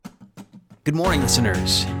Good morning,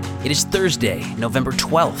 listeners. It is Thursday, November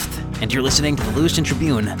 12th, and you're listening to the Lewiston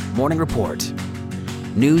Tribune Morning Report.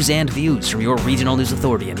 News and views from your regional news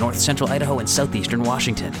authority in north central Idaho and southeastern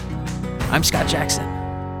Washington. I'm Scott Jackson.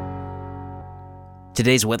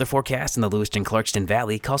 Today's weather forecast in the Lewiston-Clarkston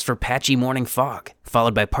Valley calls for patchy morning fog,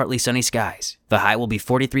 followed by partly sunny skies. The high will be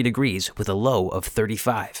 43 degrees with a low of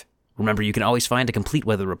 35. Remember, you can always find a complete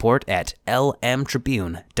weather report at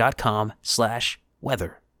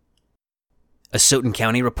lmtribune.com/weather. Asotin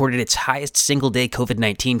County reported its highest single-day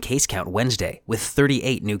COVID-19 case count Wednesday, with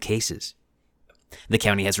 38 new cases. The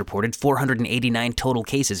county has reported 489 total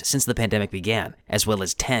cases since the pandemic began, as well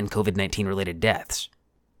as 10 COVID-19-related deaths.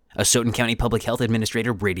 Asotin County Public Health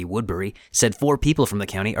Administrator Brady Woodbury said 4 people from the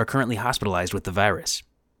county are currently hospitalized with the virus.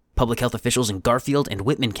 Public health officials in Garfield and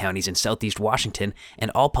Whitman counties in southeast Washington and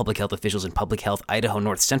all public health officials in Public Health Idaho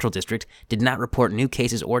North Central District did not report new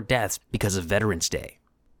cases or deaths because of Veterans Day.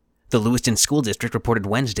 The Lewiston School District reported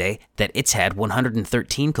Wednesday that it's had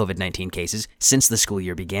 113 COVID-19 cases since the school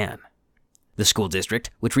year began. The school district,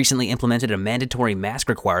 which recently implemented a mandatory mask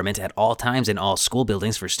requirement at all times in all school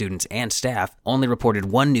buildings for students and staff, only reported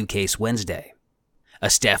 1 new case Wednesday. A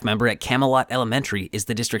staff member at Camelot Elementary is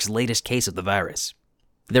the district's latest case of the virus.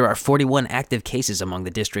 There are 41 active cases among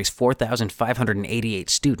the district's 4,588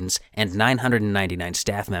 students and 999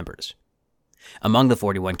 staff members. Among the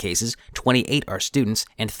 41 cases, 28 are students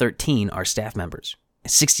and 13 are staff members.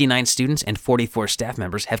 69 students and 44 staff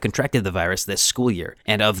members have contracted the virus this school year,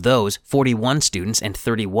 and of those, 41 students and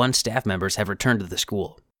 31 staff members have returned to the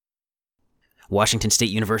school. Washington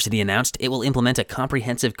State University announced it will implement a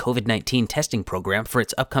comprehensive COVID-19 testing program for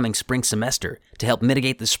its upcoming spring semester to help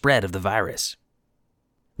mitigate the spread of the virus.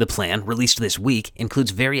 The plan, released this week,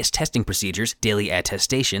 includes various testing procedures, daily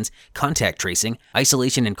attestations, contact tracing,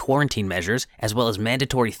 isolation and quarantine measures, as well as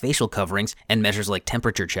mandatory facial coverings and measures like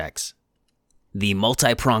temperature checks. The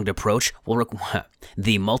multi-pronged approach will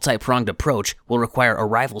require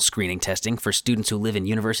arrival screening testing for students who live in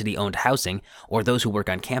university-owned housing or those who work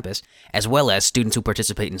on campus, as well as students who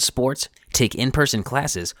participate in sports, take in-person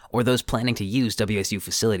classes, or those planning to use WSU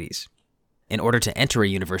facilities. In order to enter a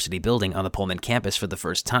university building on the Pullman campus for the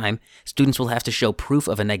first time, students will have to show proof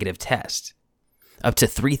of a negative test. Up to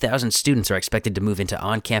 3,000 students are expected to move into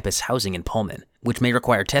on-campus housing in Pullman, which may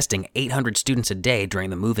require testing 800 students a day during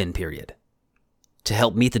the move-in period. To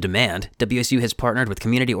help meet the demand, WSU has partnered with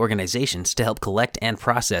community organizations to help collect and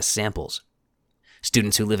process samples.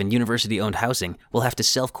 Students who live in university-owned housing will have to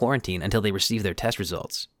self-quarantine until they receive their test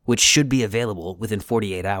results, which should be available within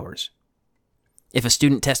 48 hours. If a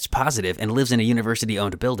student tests positive and lives in a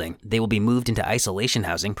university-owned building, they will be moved into isolation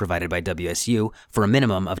housing provided by WSU for a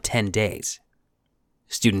minimum of 10 days.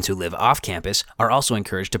 Students who live off campus are also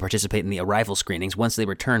encouraged to participate in the arrival screenings once they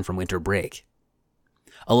return from winter break.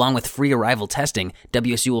 Along with free arrival testing,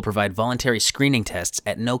 WSU will provide voluntary screening tests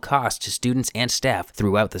at no cost to students and staff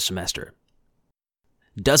throughout the semester.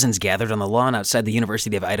 Dozens gathered on the lawn outside the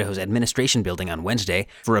University of Idaho's administration building on Wednesday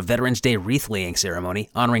for a Veterans Day wreath-laying ceremony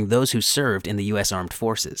honoring those who served in the U.S. Armed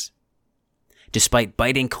Forces. Despite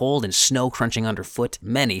biting cold and snow crunching underfoot,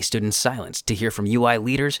 many stood in silence to hear from UI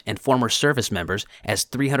leaders and former service members as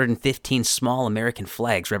 315 small American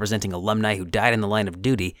flags representing alumni who died in the line of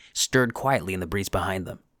duty stirred quietly in the breeze behind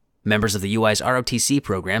them. Members of the UI's ROTC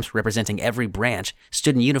programs, representing every branch,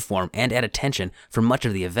 stood in uniform and at attention for much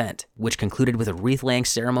of the event, which concluded with a wreath-laying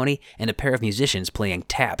ceremony and a pair of musicians playing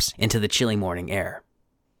taps into the chilly morning air.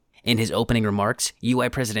 In his opening remarks, UI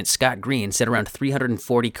President Scott Green said around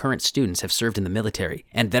 340 current students have served in the military,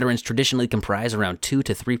 and veterans traditionally comprise around 2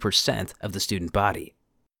 to 3% of the student body.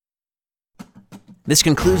 This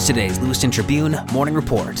concludes today's Lewiston Tribune Morning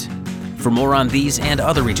Report. For more on these and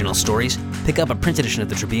other regional stories, pick up a print edition of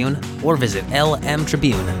the Tribune or visit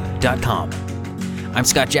lmtribune.com. I'm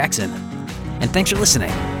Scott Jackson, and thanks for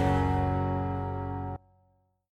listening.